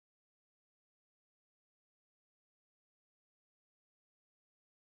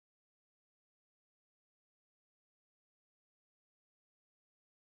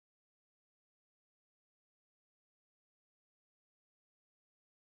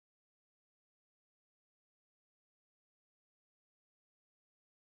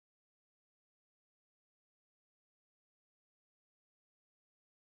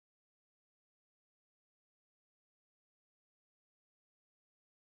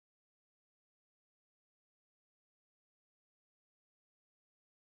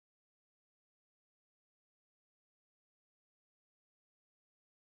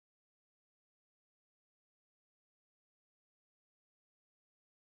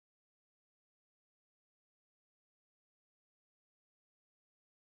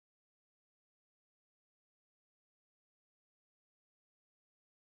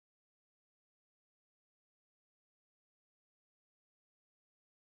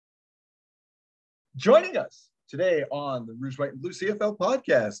Joining us today on the Rouge, White, and Blue CFL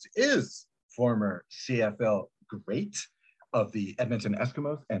podcast is former CFL great of the Edmonton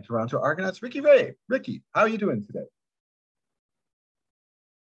Eskimos and Toronto Argonauts, Ricky Ray. Ricky, how are you doing today?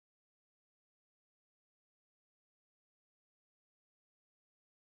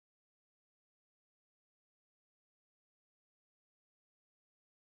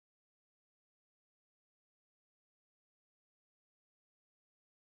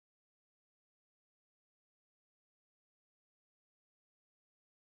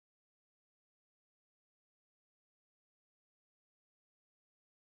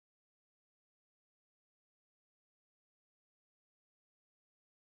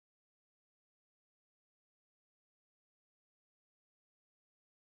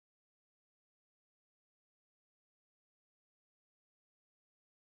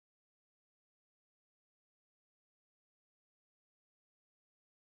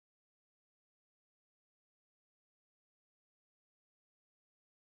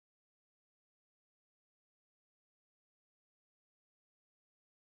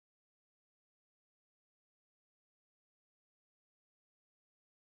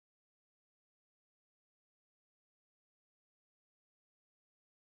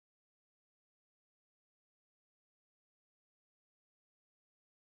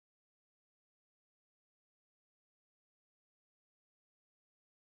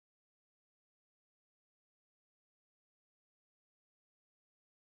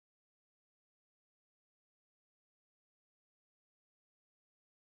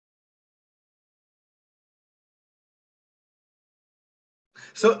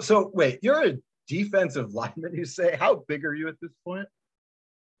 So wait, you're a defensive lineman, you say? How big are you at this point?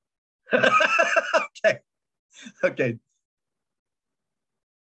 Okay. Okay.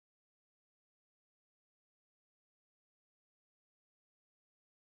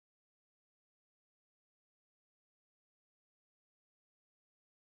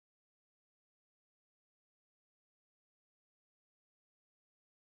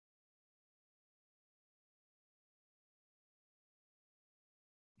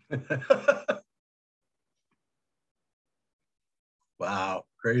 Wow,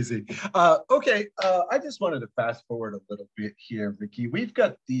 crazy. Okay, I just wanted to fast forward a little bit here, Ricky. We've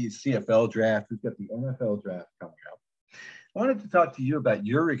got the CFL draft, we've got the NFL draft coming up. I wanted to talk to you about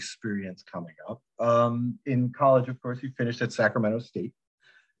your experience coming up. In college, of course, you finished at Sacramento State,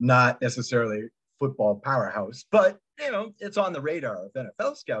 not necessarily football powerhouse, but it's on the radar of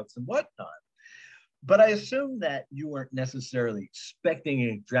NFL scouts and whatnot. But I assume that you weren't necessarily expecting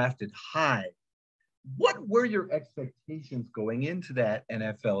a drafted high. What were your expectations going into that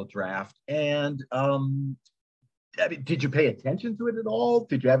NFL draft? And I mean, did you pay attention to it at all?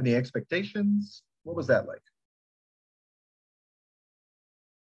 Did you have any expectations? What was that like?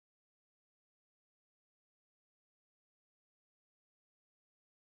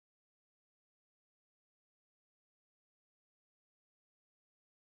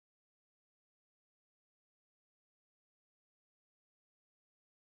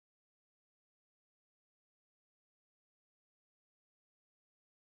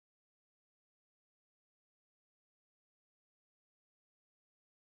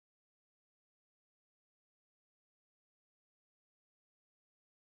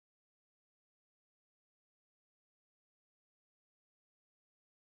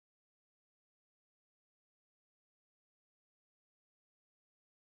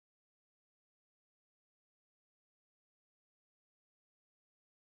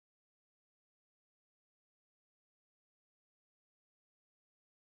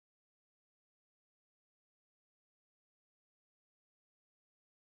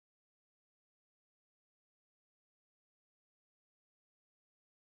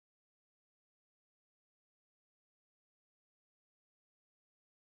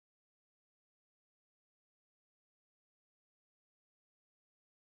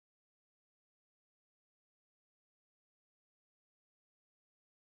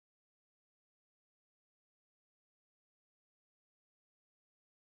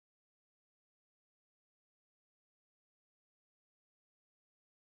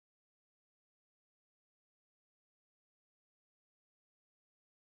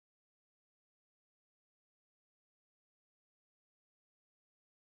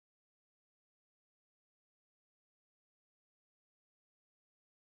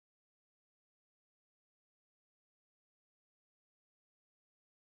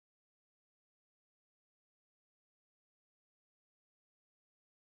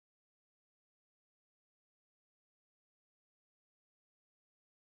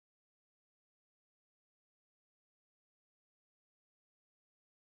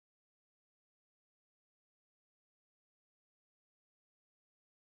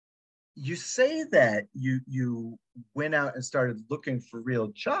 you say that you went out and started looking for real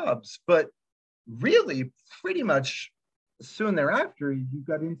jobs, but really pretty much soon thereafter you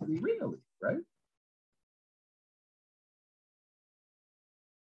got into the arena league, right?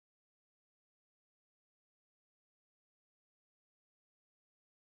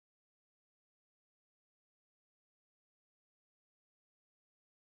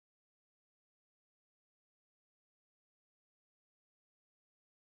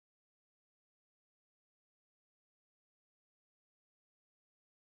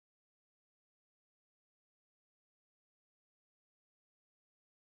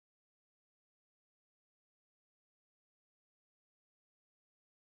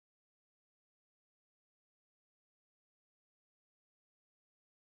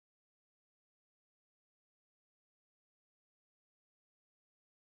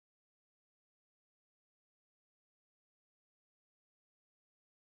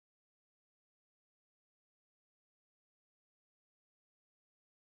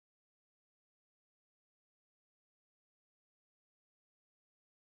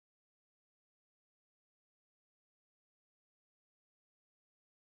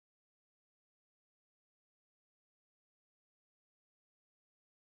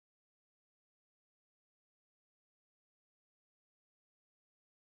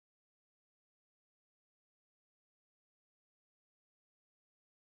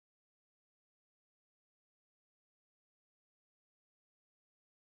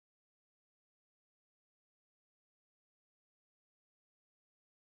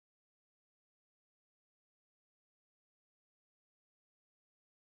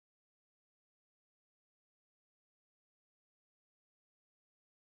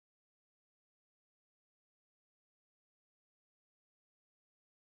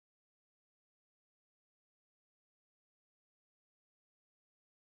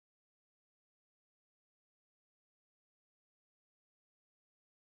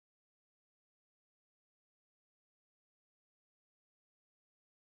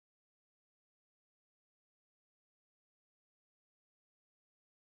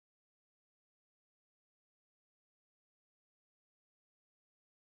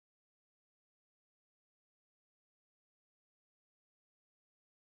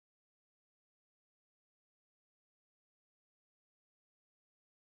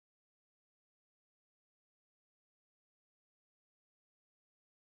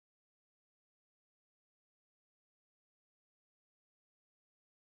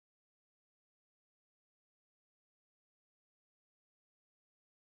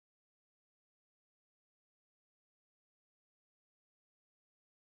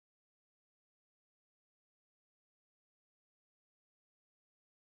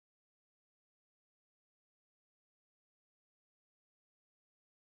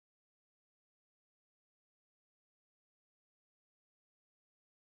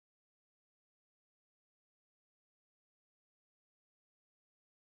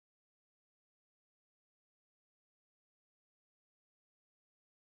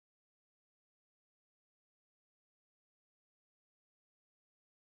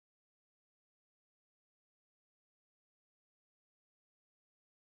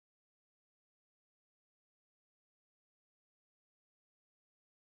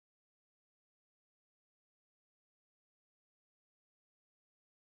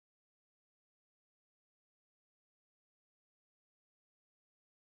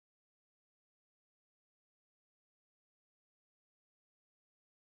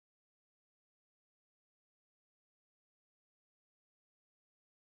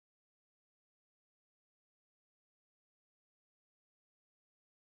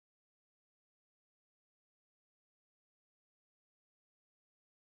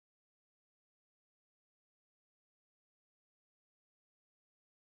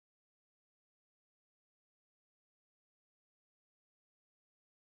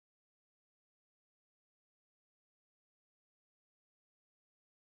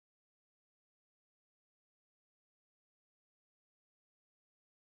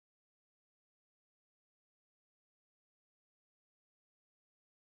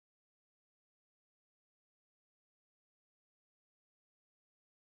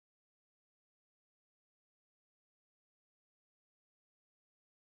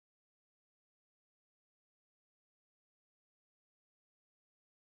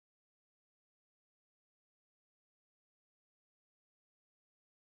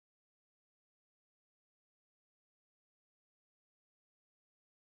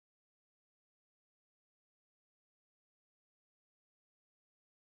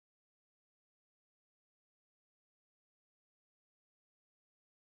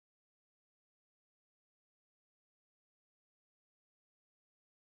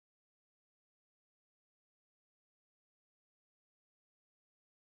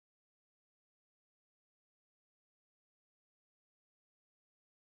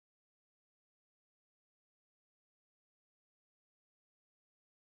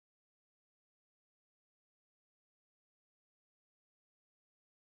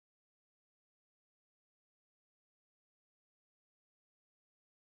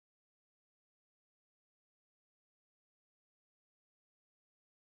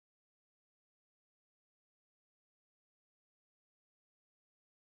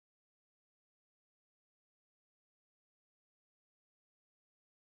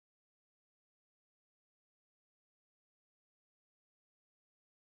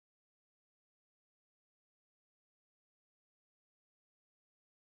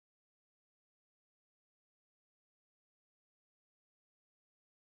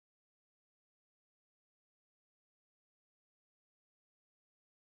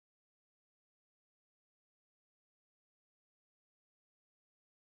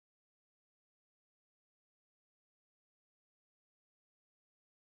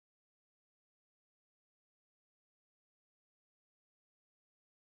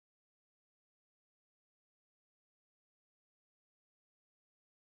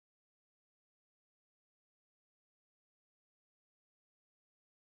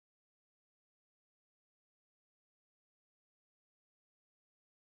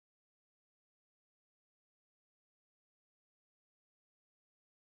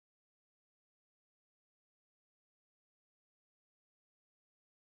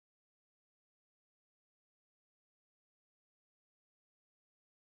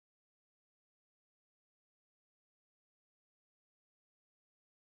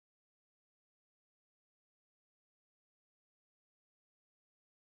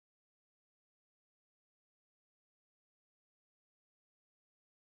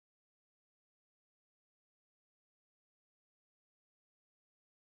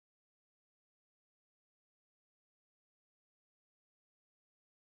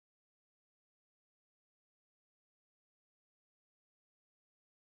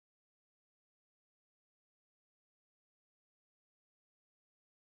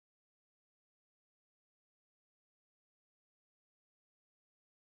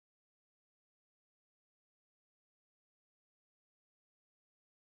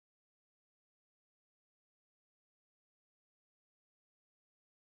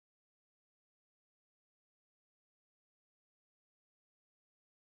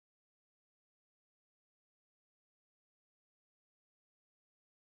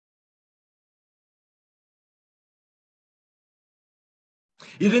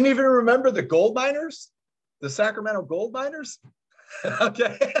 You didn't even remember the gold miners, the Sacramento gold miners?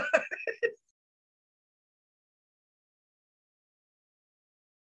 Okay.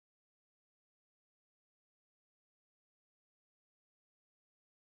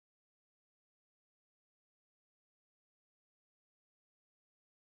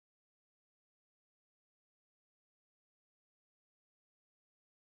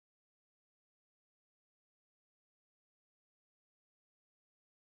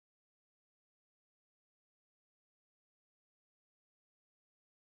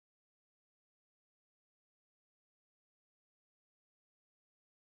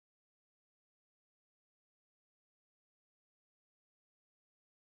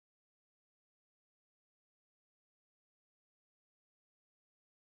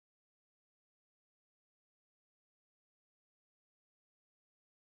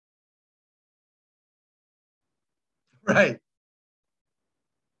 Right.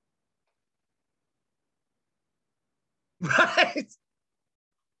 Right.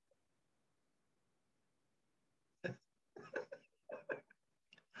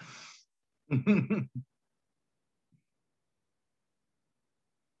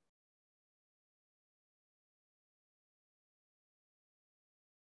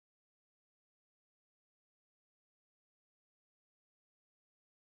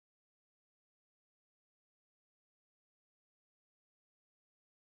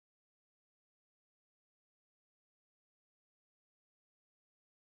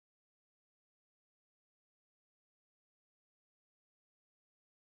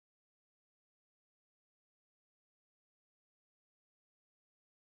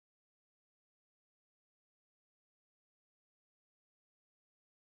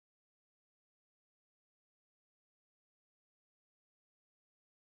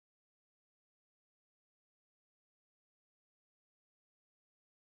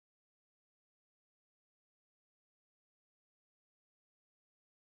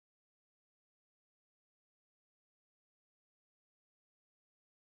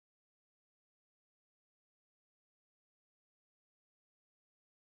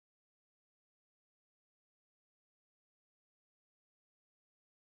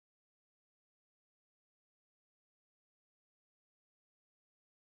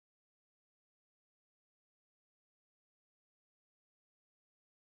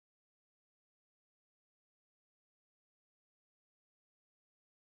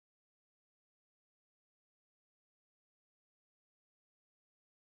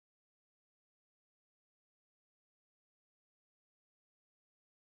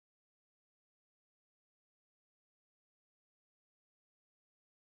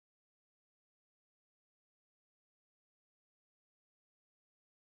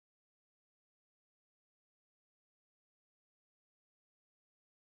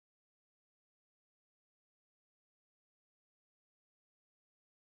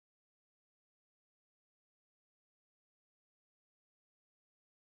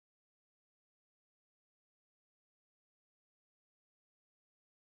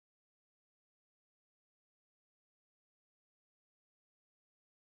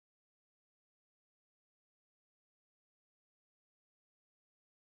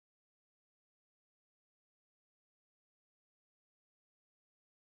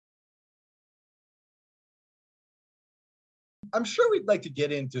 I'm sure we'd like to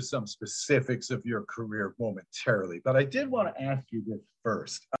get into some specifics of your career momentarily, but I did want to ask you this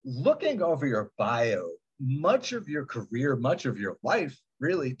first. Looking over your bio, much of your career, much of your life,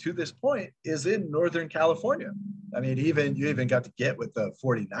 really to this point, is in Northern California. I mean, even you even got to get with the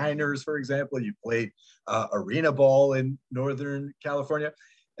 49ers, for example. You played arena ball in Northern California.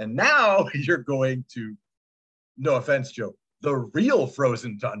 And now you're going to, no offense, Joe, the real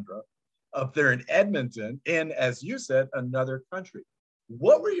frozen tundra up there in Edmonton, in, as you said, another country.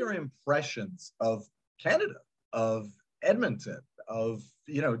 What were your impressions of Canada, of Edmonton, of,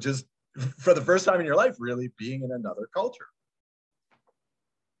 just for the first time in your life, really being in another culture?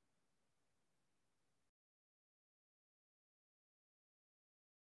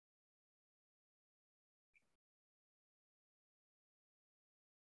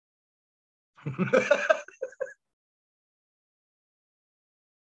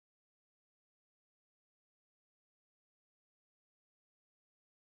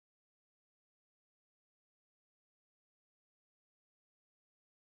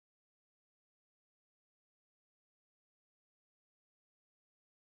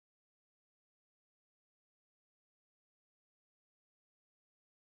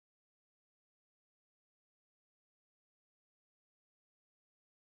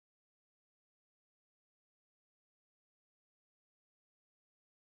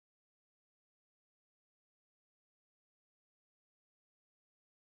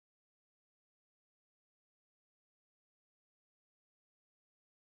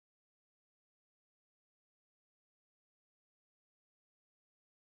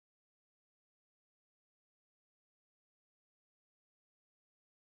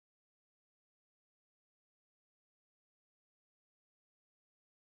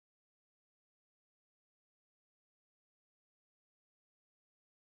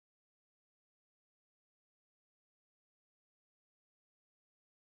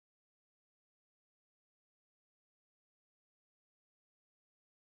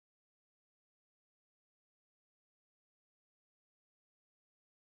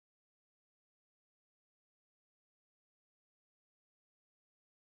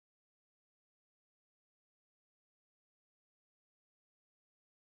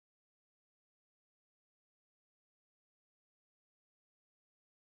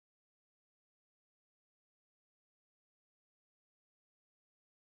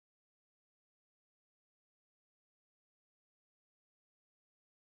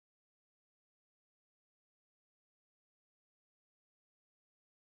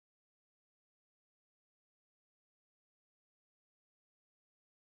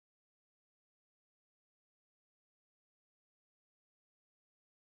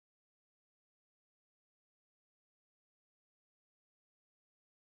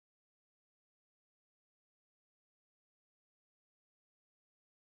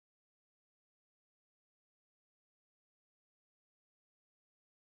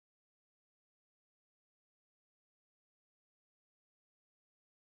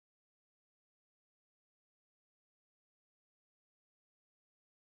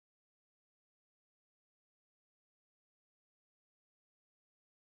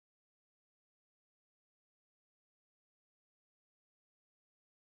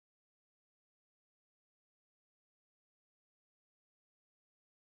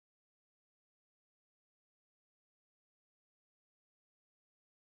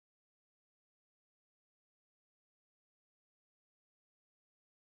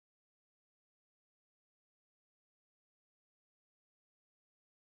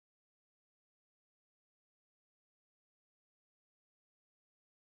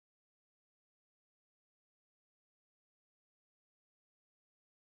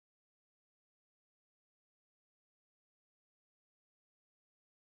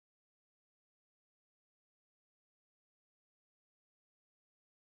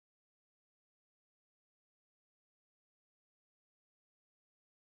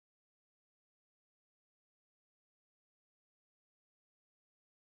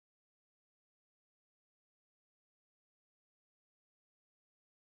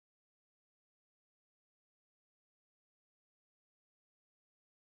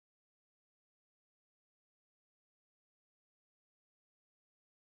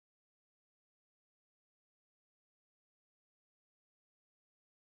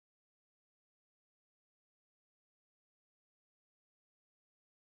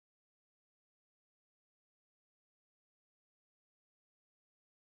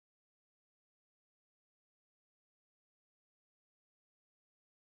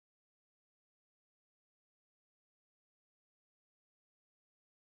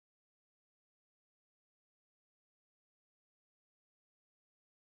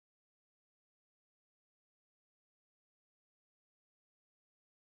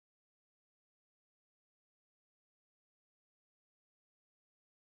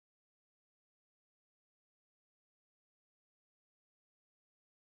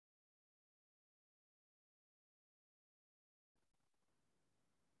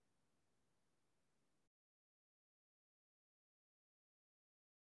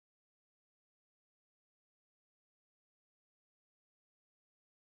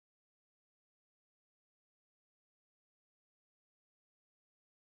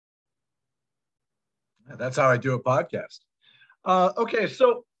 That's how I do a podcast. Okay,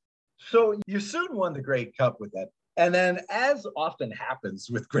 so you soon won the Grey Cup with that. And then, as often happens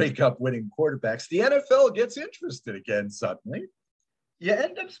with Grey Cup winning quarterbacks, the NFL gets interested again suddenly. You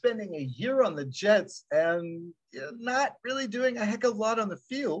end up spending a year on the Jets and you're not really doing a heck of a lot on the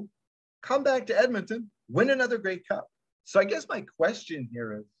field. Come back to Edmonton, win another Grey Cup. So I guess my question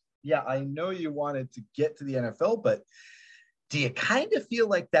here is, yeah, I know you wanted to get to the NFL, but do you kind of feel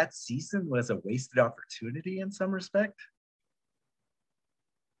like that season was a wasted opportunity in some respect?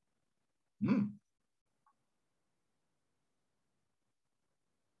 Hmm.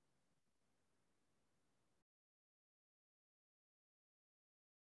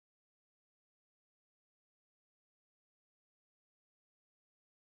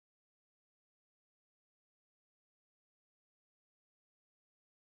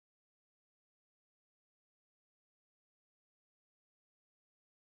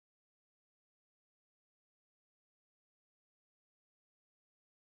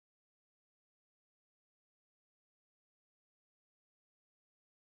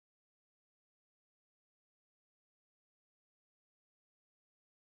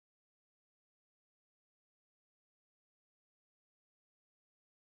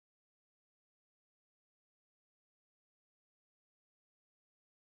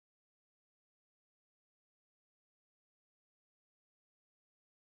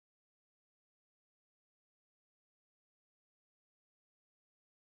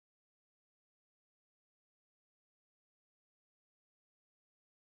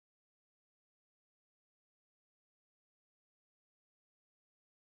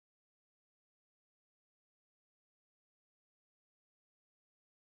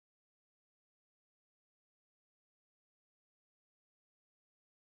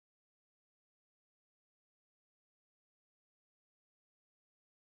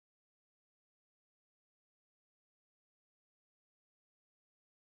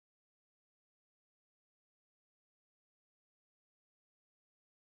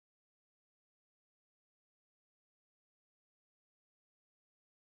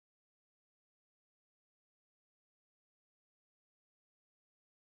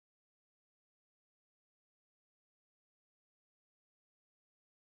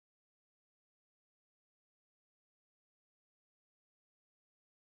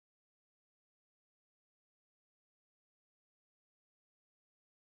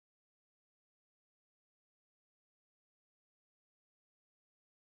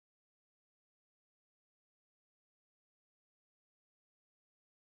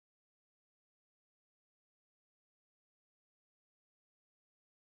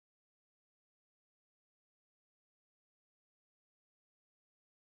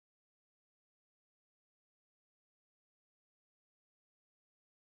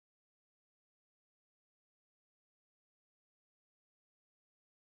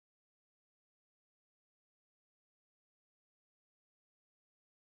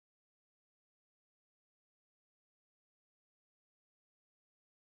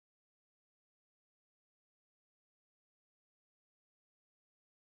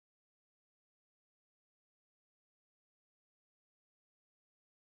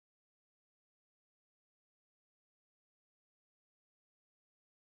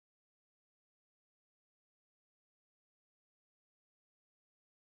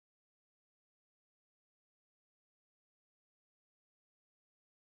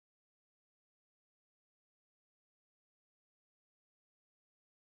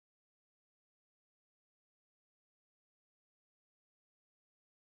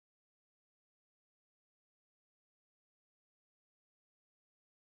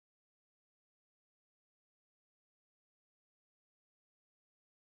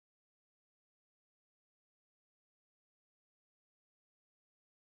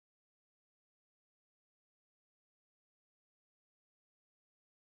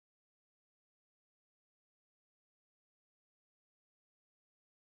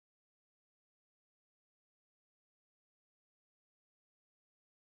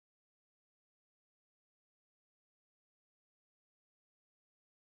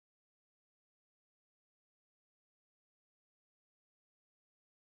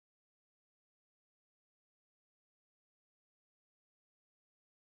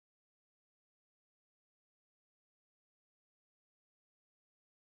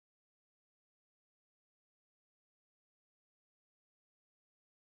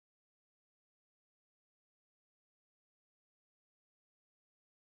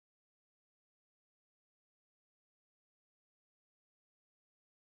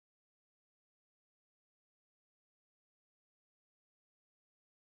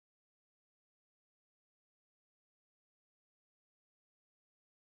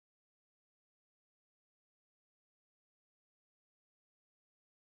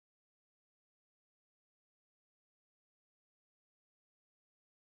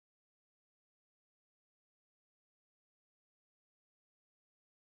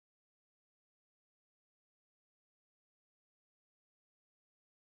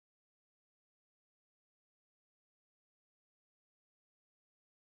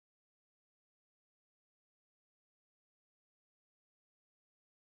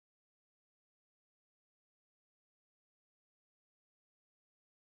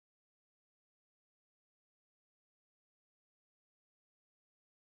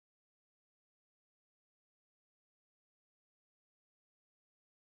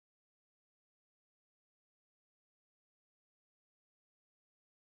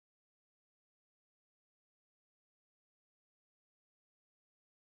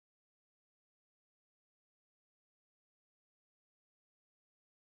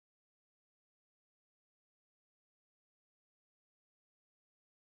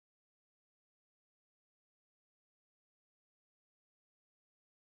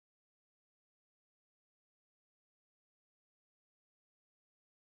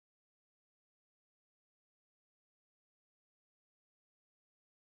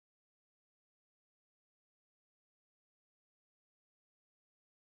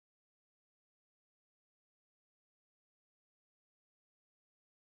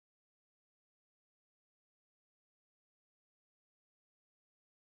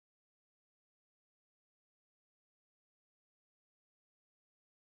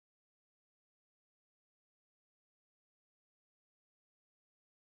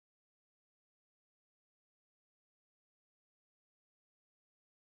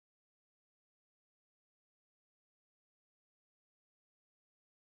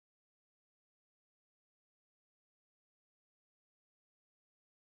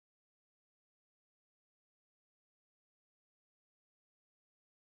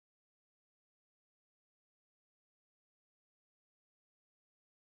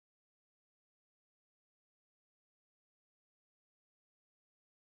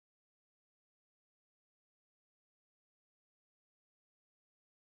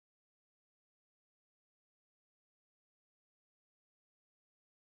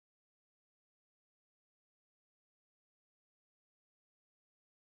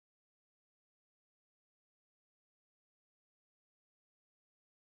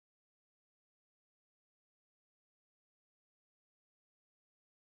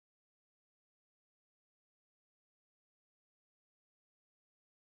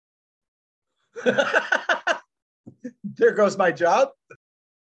 There goes my job.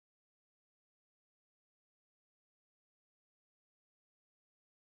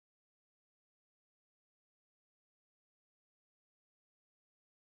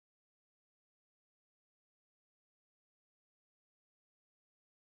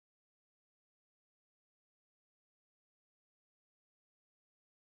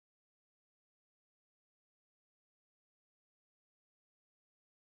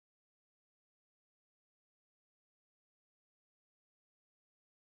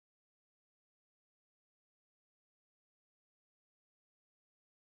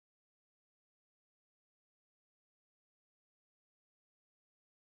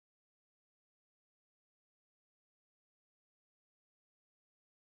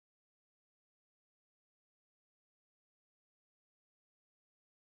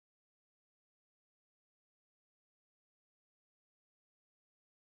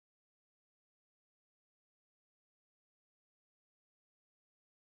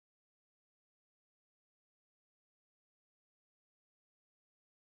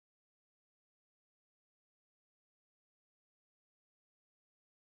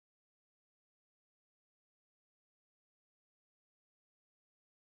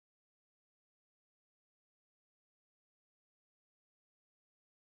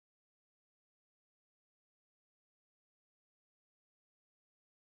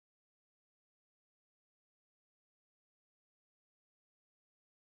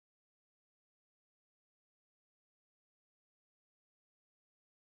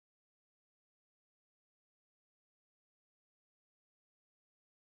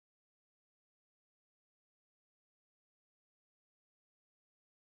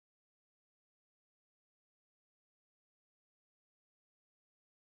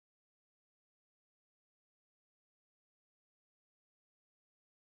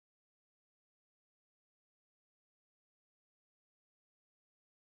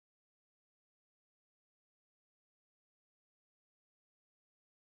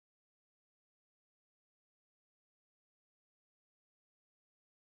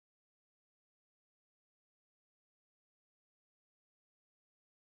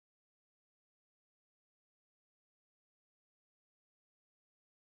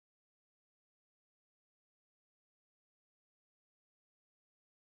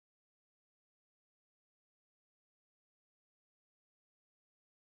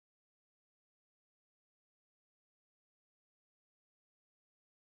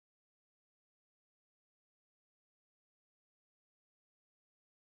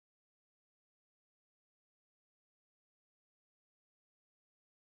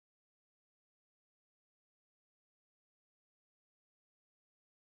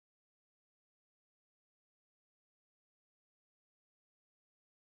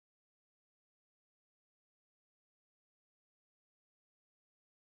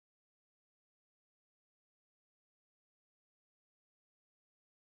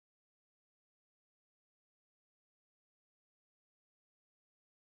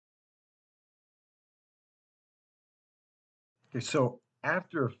 Okay, so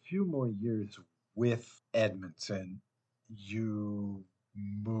after a few more years with Edmonton, you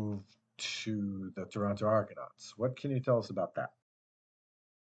moved to the Toronto Argonauts. What can you tell us about that?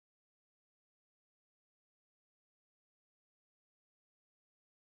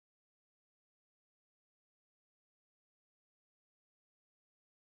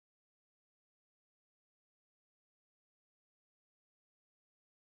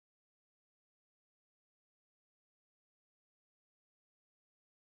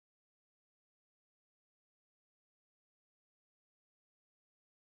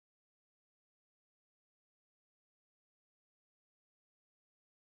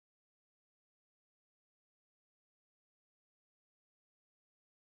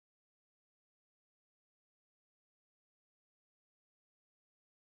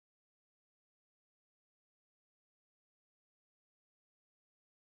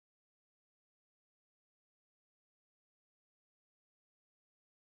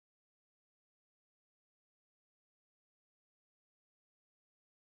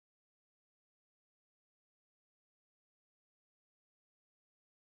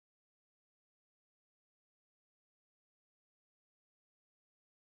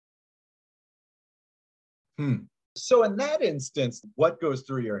 Hmm. So, in that instance, what goes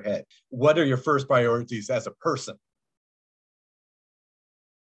through your head? What are your first priorities as a person?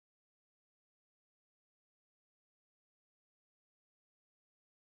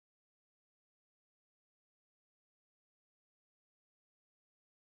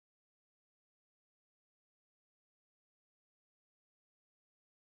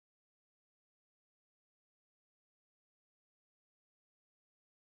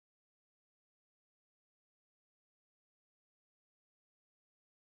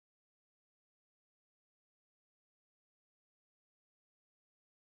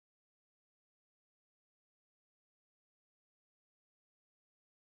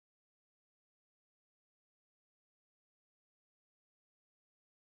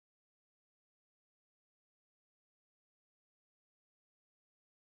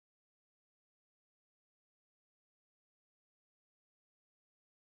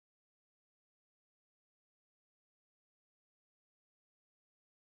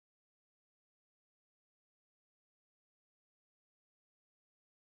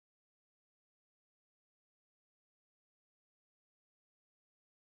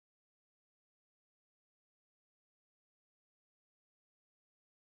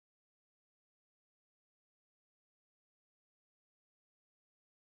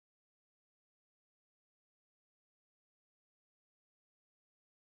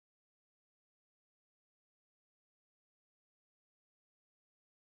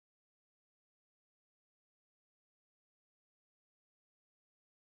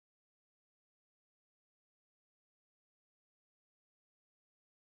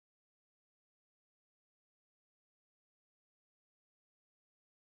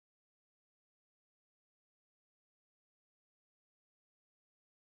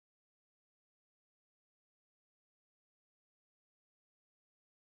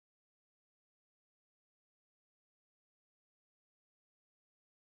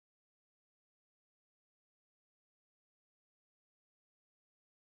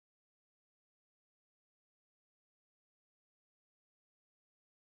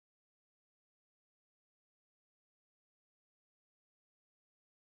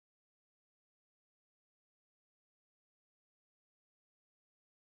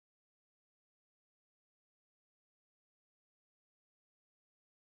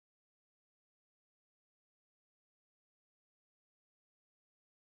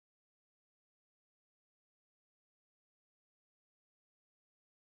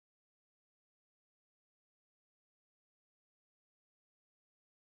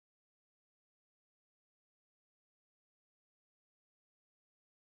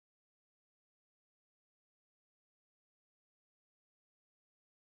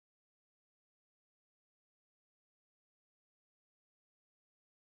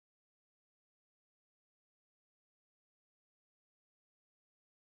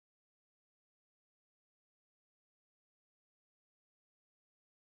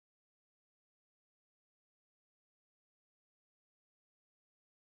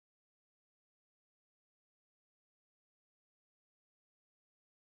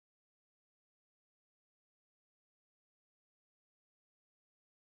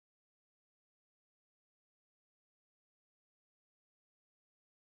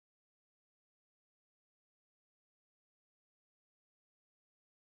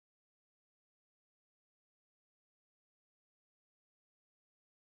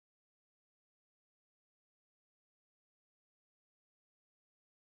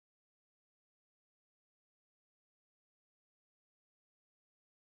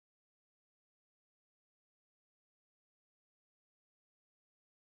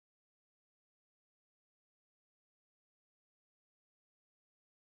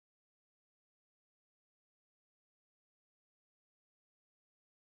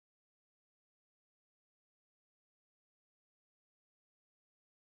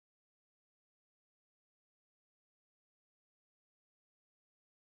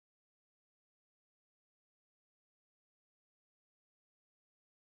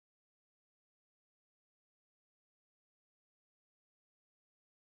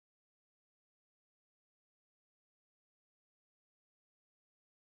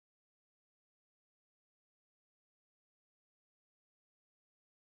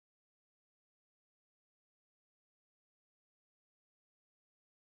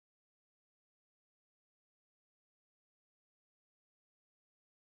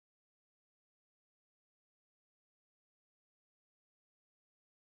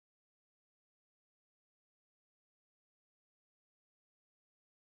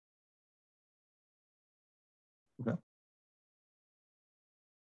 Okay.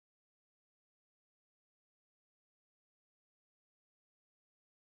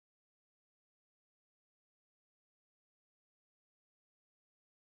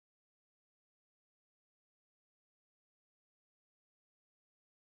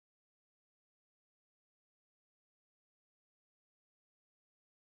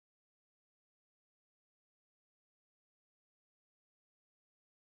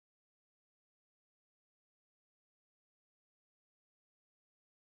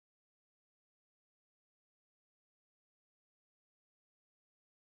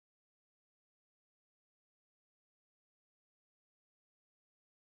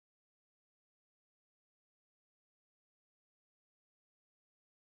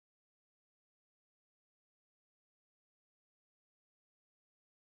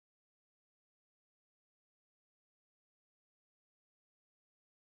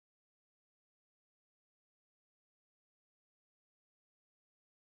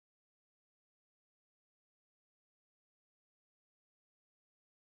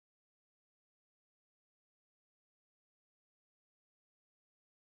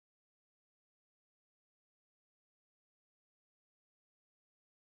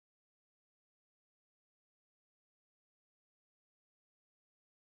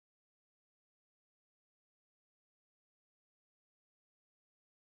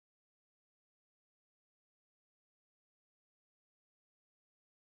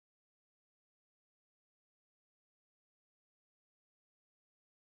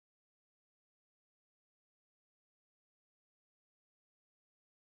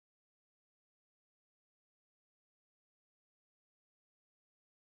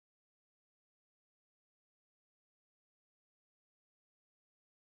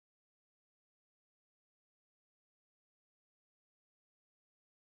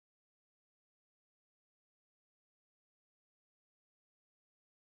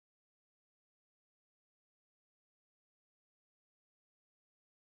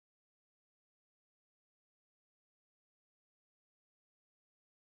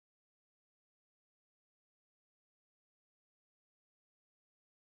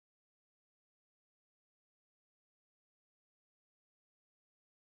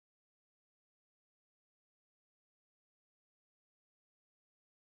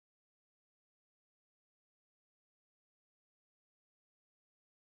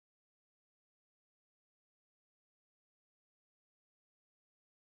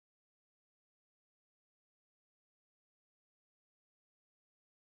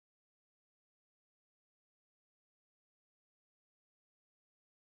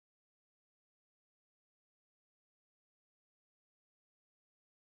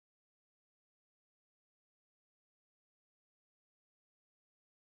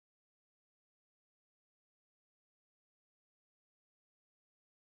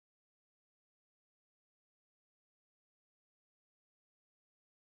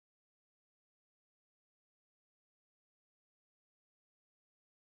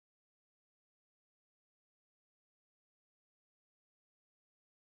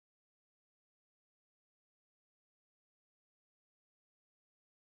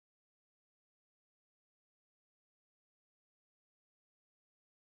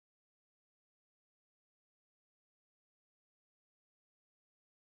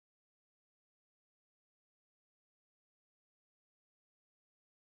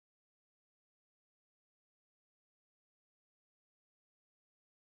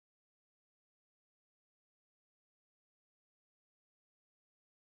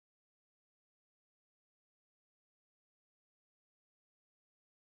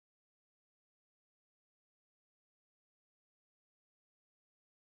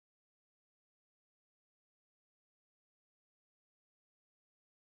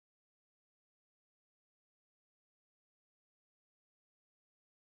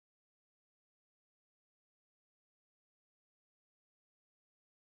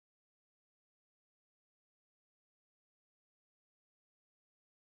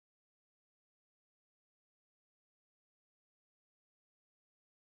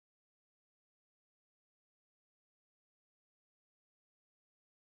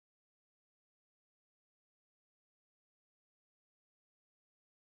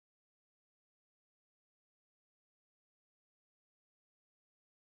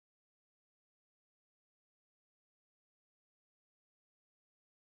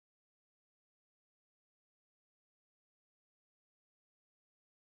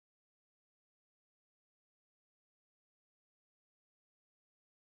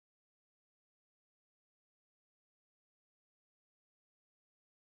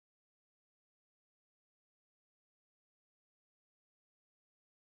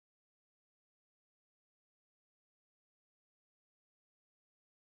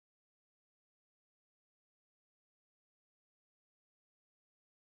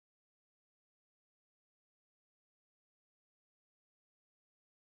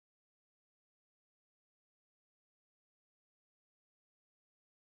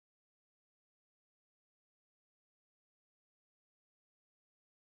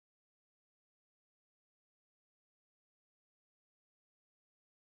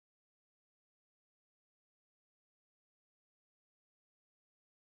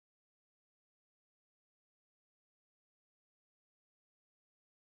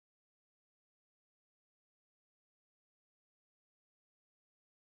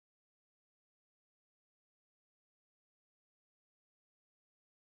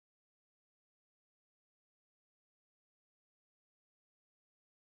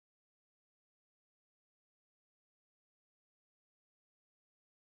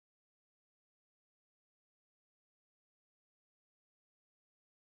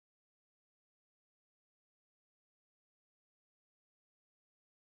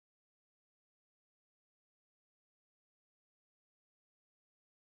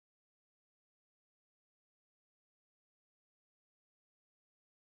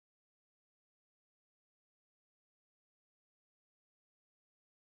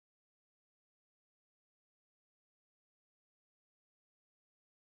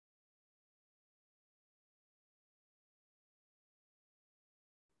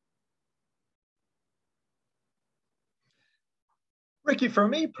 Ricky, for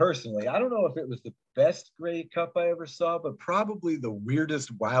me personally, I don't know if it was the best Grey Cup I ever saw, but probably the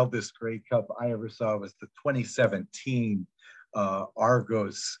weirdest, wildest Grey Cup I ever saw was the 2017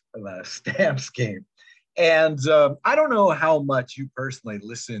 Argos Stamps game. And I don't know how much you personally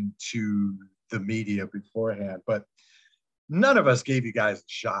listened to the media beforehand, but none of us gave you guys a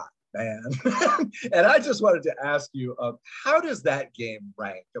shot, man. And I just wanted to ask you, how does that game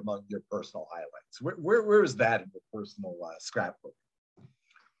rank among your personal highlights? Where is that in your personal scrapbook?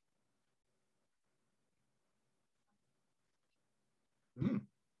 Hmm.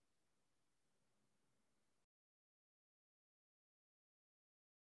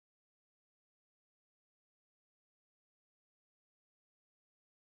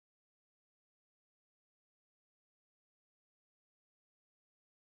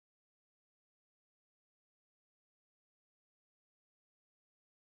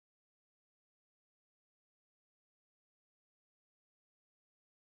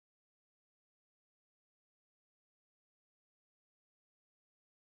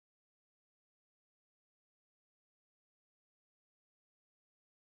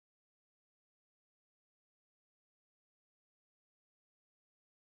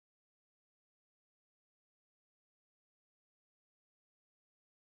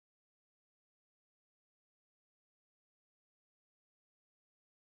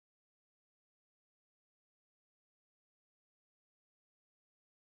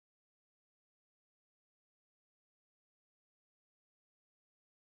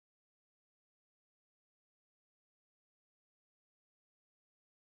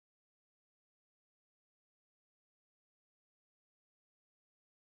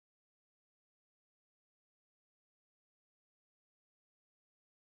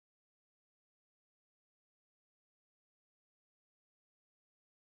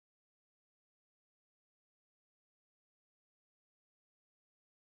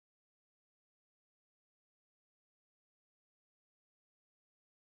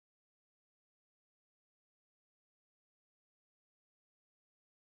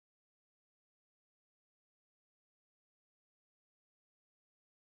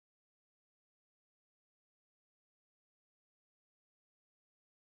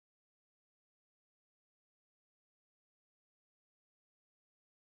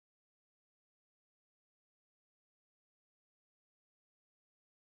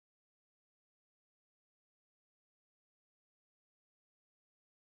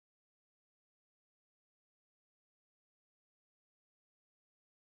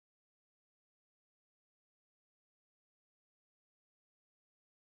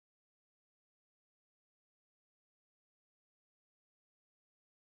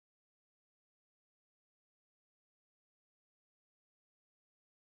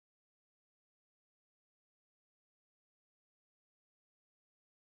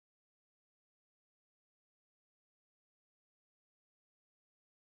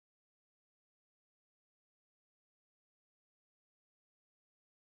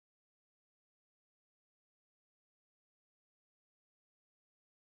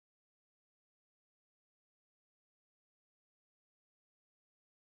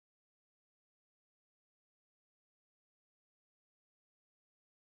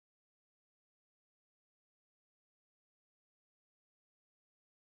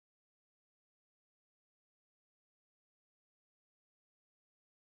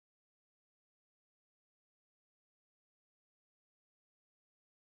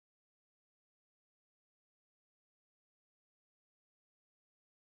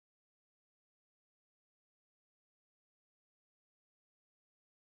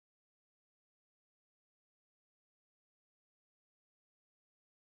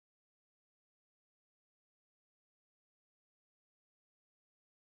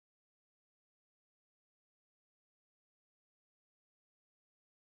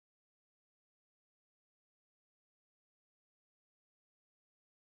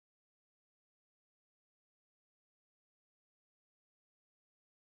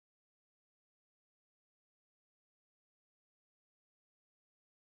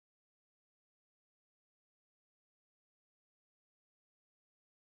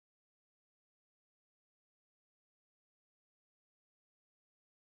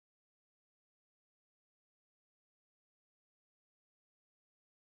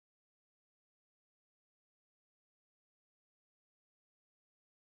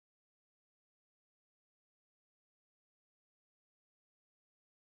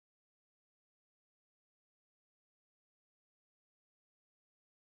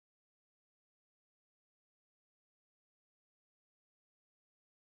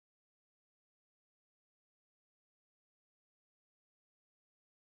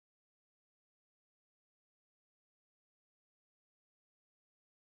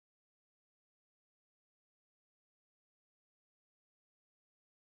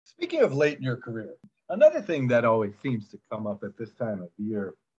 Speaking of late in your career, another thing that always seems to come up at this time of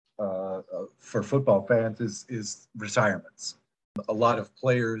year for football fans is retirements. A lot of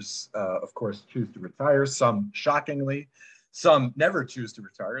players, of course, choose to retire. Some shockingly, some never choose to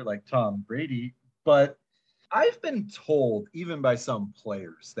retire, like Tom Brady. But I've been told, even by some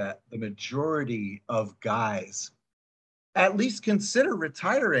players, that the majority of guys at least consider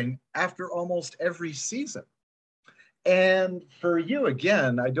retiring after almost every season. And for you,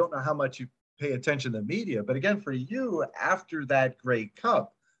 again, I don't know how much you pay attention to the media, but again, for you, after that Grey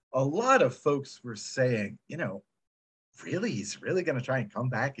Cup, a lot of folks were saying, really, he's really going to try and come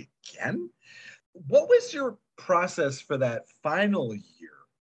back again? What was your process for that final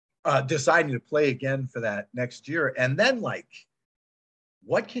year, deciding to play again for that next year? And then, like,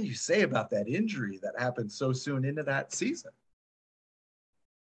 what can you say about that injury that happened so soon into that season?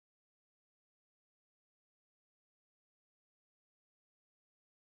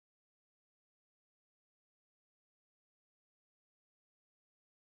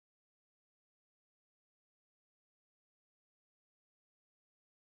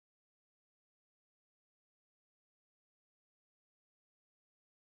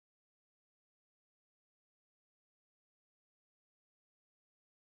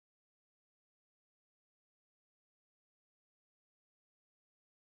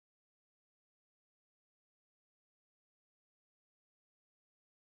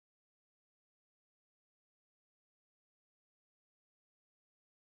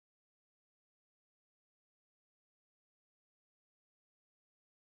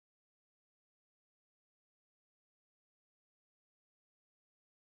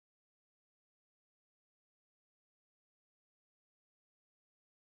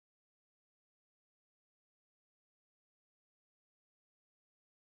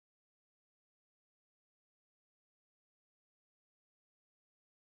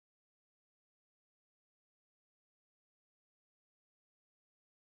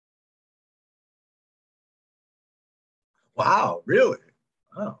 Wow, really?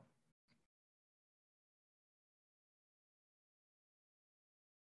 Oh.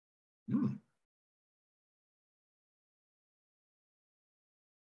 Hmm.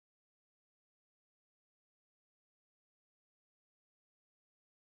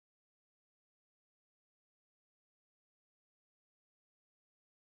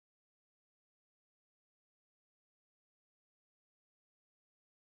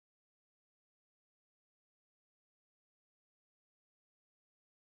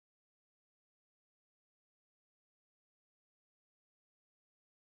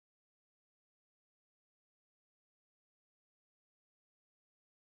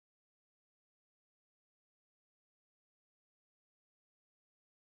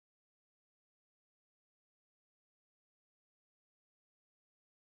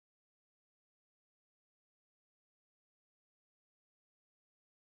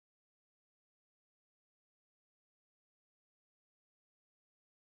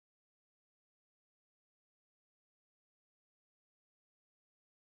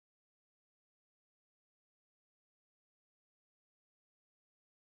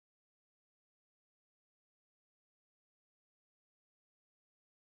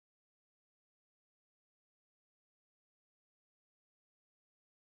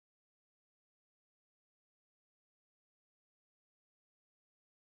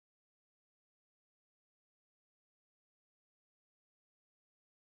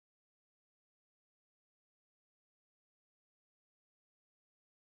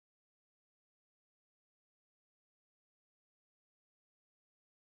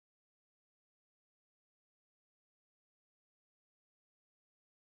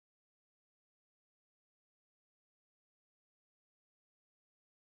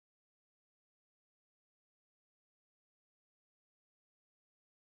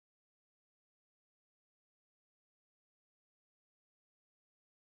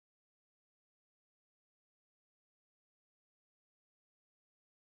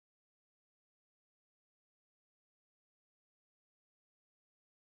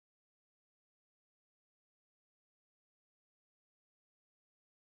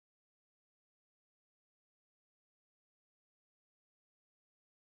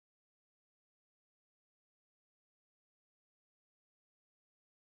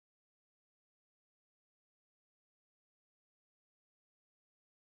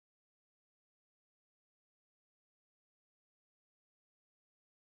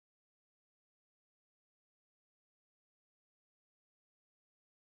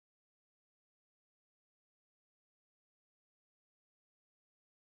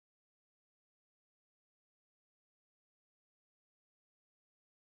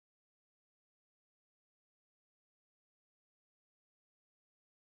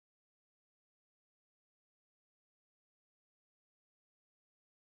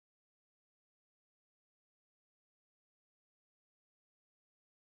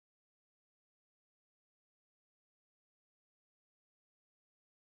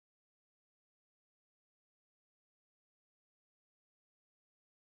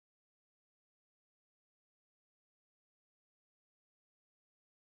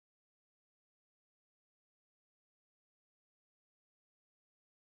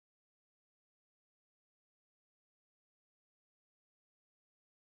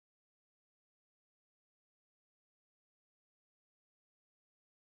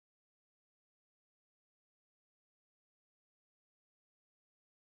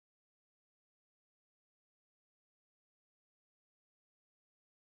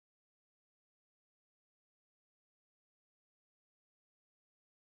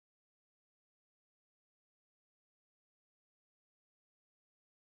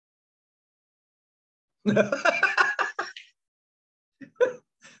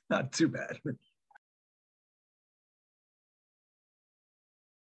 Not too bad.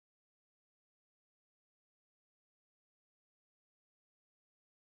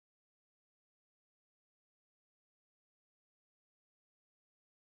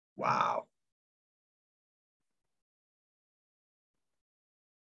 Wow.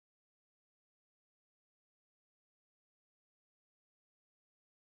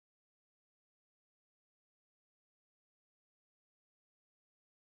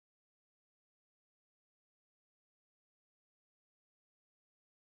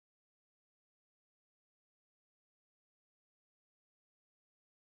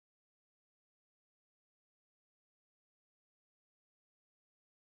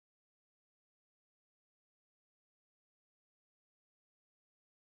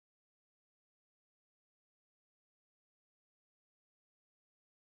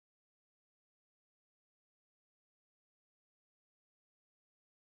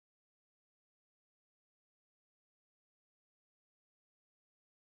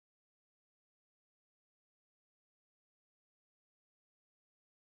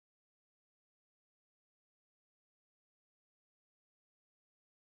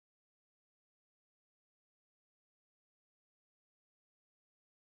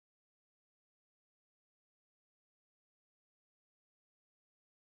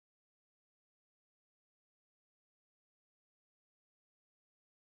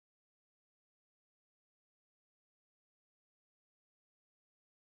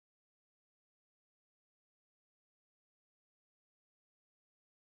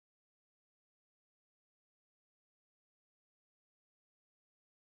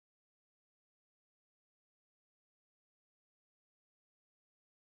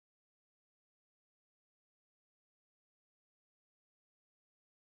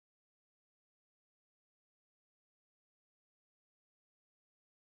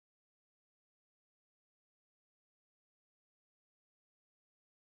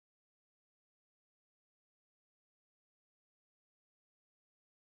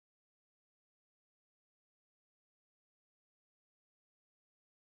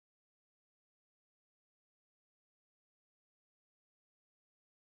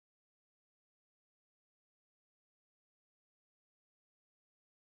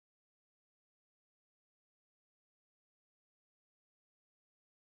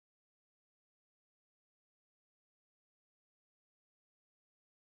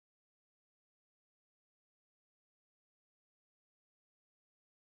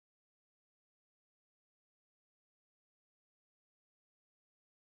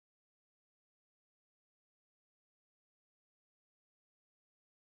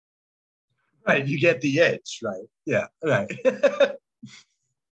 Right. You get the edge, right? Yeah. Right.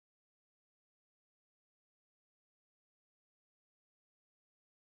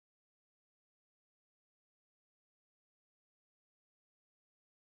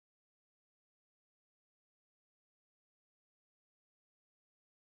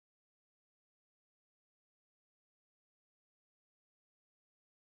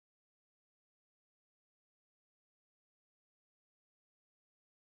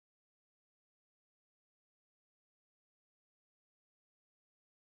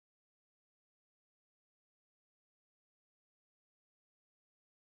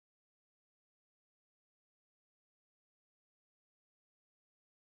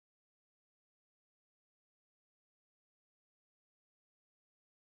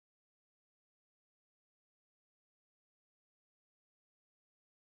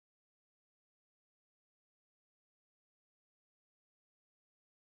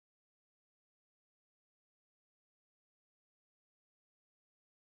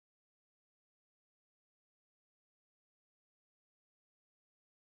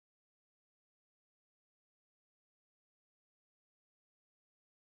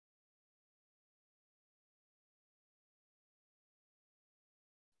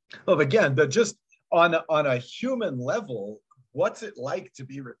 Well, again, but just on a human level, what's it like to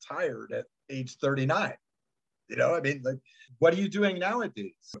be retired at age 39? You know, I mean, like, what are you doing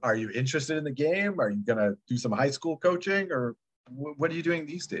nowadays? Are you interested in the game? Are you gonna do some high school coaching, or what are you doing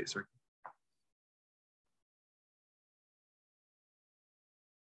these days?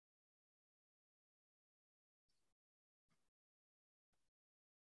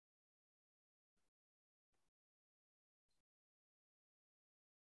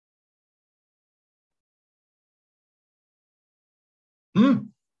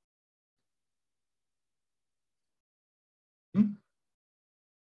 Hmm. Hmm.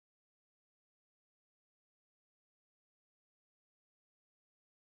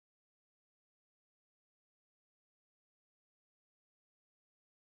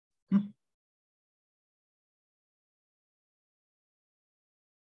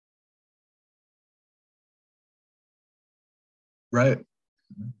 Right.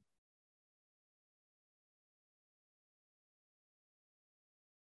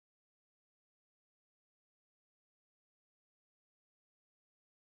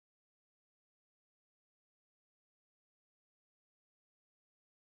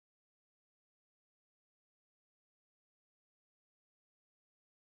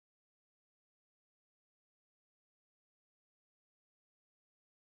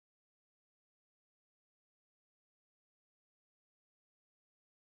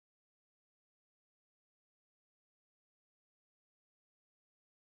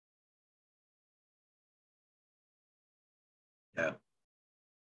 Yeah.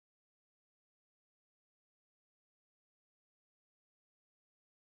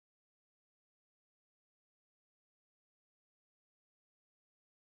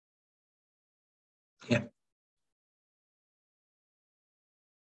 Yeah.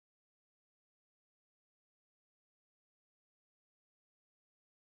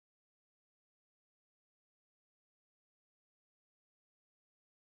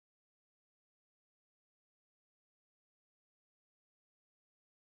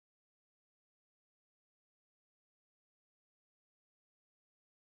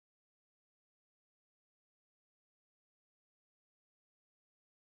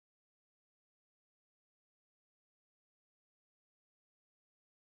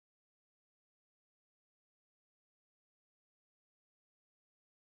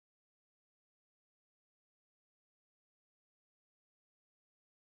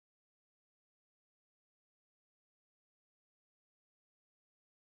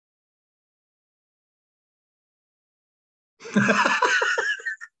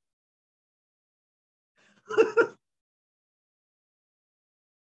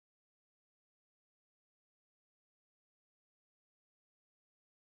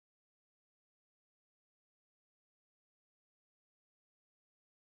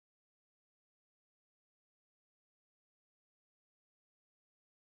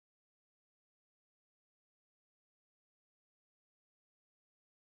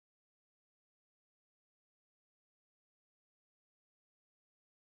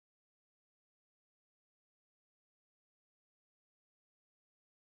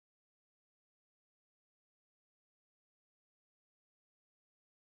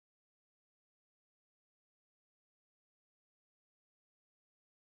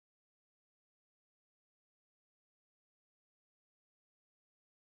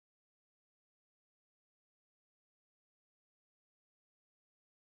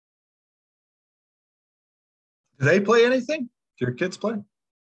 Do they play anything? Do your kids play?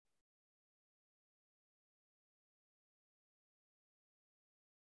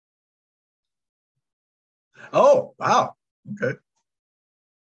 Oh, wow. Okay.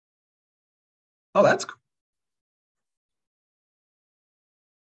 Oh, that's cool.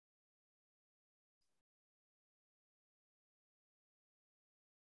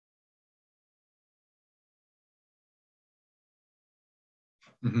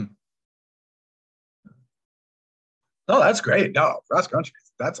 Mhm. Oh, that's great. No, cross country.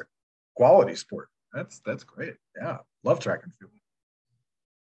 That's a quality sport. That's great. Yeah. Love track and field.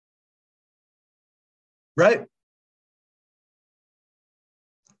 Right.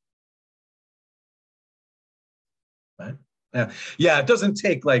 Right. Yeah. Yeah. It doesn't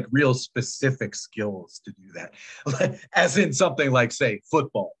take like real specific skills to do that. As in something like, say,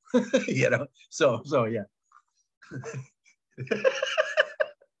 football. So yeah.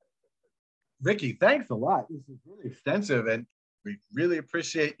 Ricky, thanks a lot. This is really extensive and we really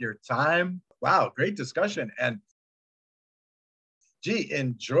appreciate your time. Wow, great discussion. And gee,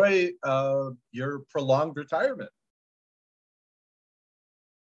 enjoy your prolonged retirement.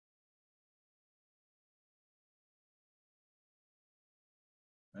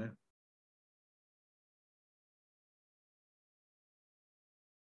 Right?